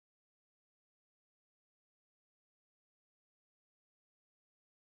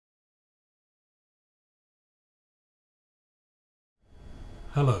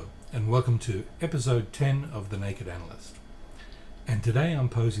Hello, and welcome to episode 10 of The Naked Analyst. And today I'm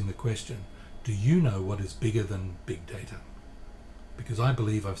posing the question, do you know what is bigger than big data? Because I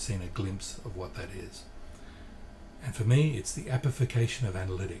believe I've seen a glimpse of what that is. And for me, it's the appification of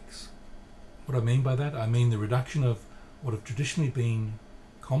analytics. What I mean by that, I mean the reduction of what have traditionally been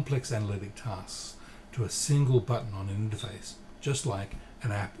complex analytic tasks to a single button on an interface, just like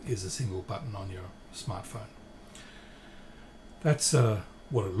an app is a single button on your smartphone. That's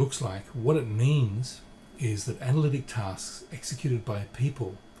what it looks like. What it means is that analytic tasks executed by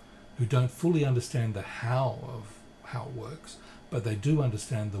people who don't fully understand the how of how it works, but they do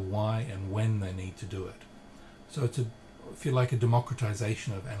understand the why and when they need to do it. So it's if you like, a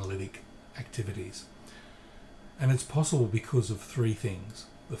democratization of analytic activities. And it's possible because of three things.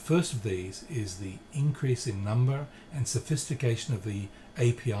 The first of these is the increase in number and sophistication of the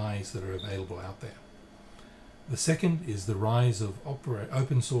APIs that are available out there. The second is the rise of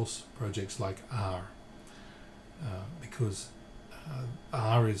open source projects like R, because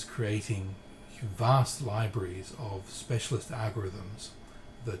R is creating vast libraries of specialist algorithms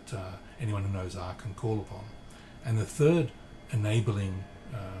that anyone who knows R can call upon. And the third enabling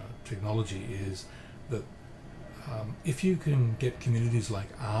technology is that if you can get communities like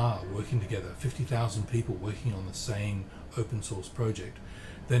R working together, 50,000 people working on the same open source project,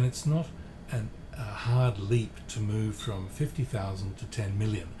 then it's not a hard leap to move from 50,000 to 10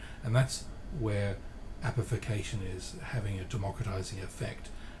 million. And that's where Appification is having a democratizing effect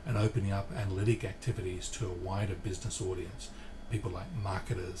and opening up analytic activities to a wider business audience, people like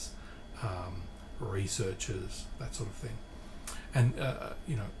marketers, researchers, that sort of thing. And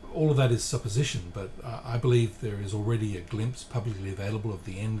all of that is supposition, but I believe there is already a glimpse publicly available of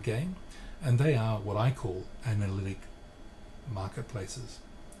the end game, and they are what I call analytic marketplaces,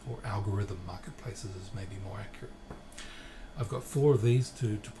 or algorithm marketplaces is maybe more accurate. I've got 4 of these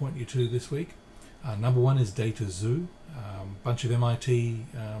to point you to this week. Number 1 is Data Zoo, a bunch of MIT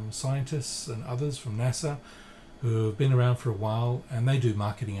scientists and others from NASA who have been around for a while, and they do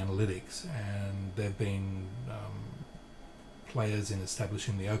marketing analytics, and they've been players in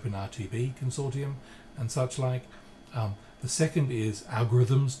establishing the OpenRTB consortium and such like. The second is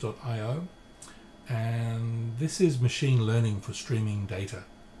algorithms.io, and this is machine learning for streaming data,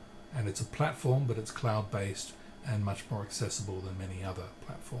 and it's a platform, but it's cloud-based and much more accessible than many other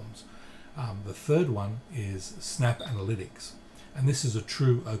platforms. The third one is Snap Analytics, and this is a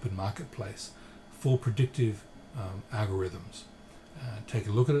true open marketplace for predictive algorithms. Take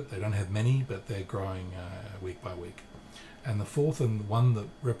a look at it. They don't have many, but they're growing week by week. And the fourth, and one that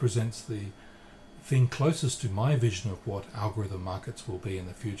represents the thing closest to my vision of what algorithm markets will be in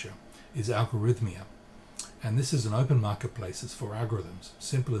the future, is Algorithmia. And this is an open marketplace for algorithms.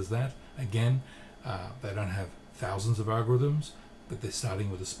 Simple as that. Again, they don't have thousands of algorithms, but they're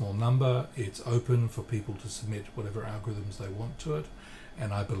starting with a small number. It's open for people to submit whatever algorithms they want to it.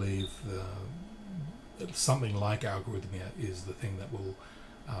 And I believe that something like Algorithmia is the thing that will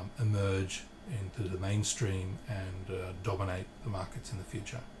emerge into the mainstream and dominate the markets in the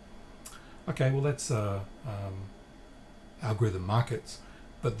future. Okay, well, that's algorithm markets,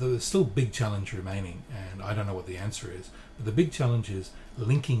 but there's still a big challenge remaining, and I don't know what the answer is, but the big challenge is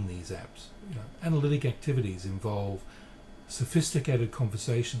linking these apps. Analytic activities involve sophisticated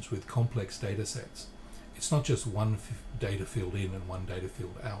conversations with complex data sets. It's not just one data field in and one data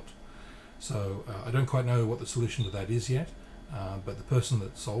field out. So I don't quite know what the solution to that is yet, but the person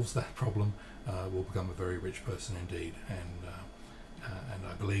that solves that problem will become a very rich person indeed, and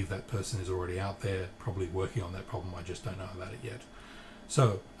I believe that person is already out there probably working on that problem. I just don't know about it yet.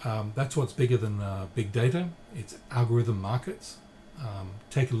 So that's what's bigger than big data. It's algorithm markets.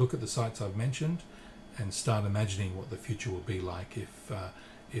 Take a look at the sites I've mentioned and start imagining what the future will be like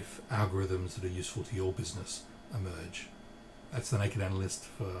if algorithms that are useful to your business emerge. That's the Naked Analyst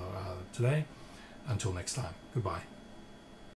for today. Until next time, goodbye.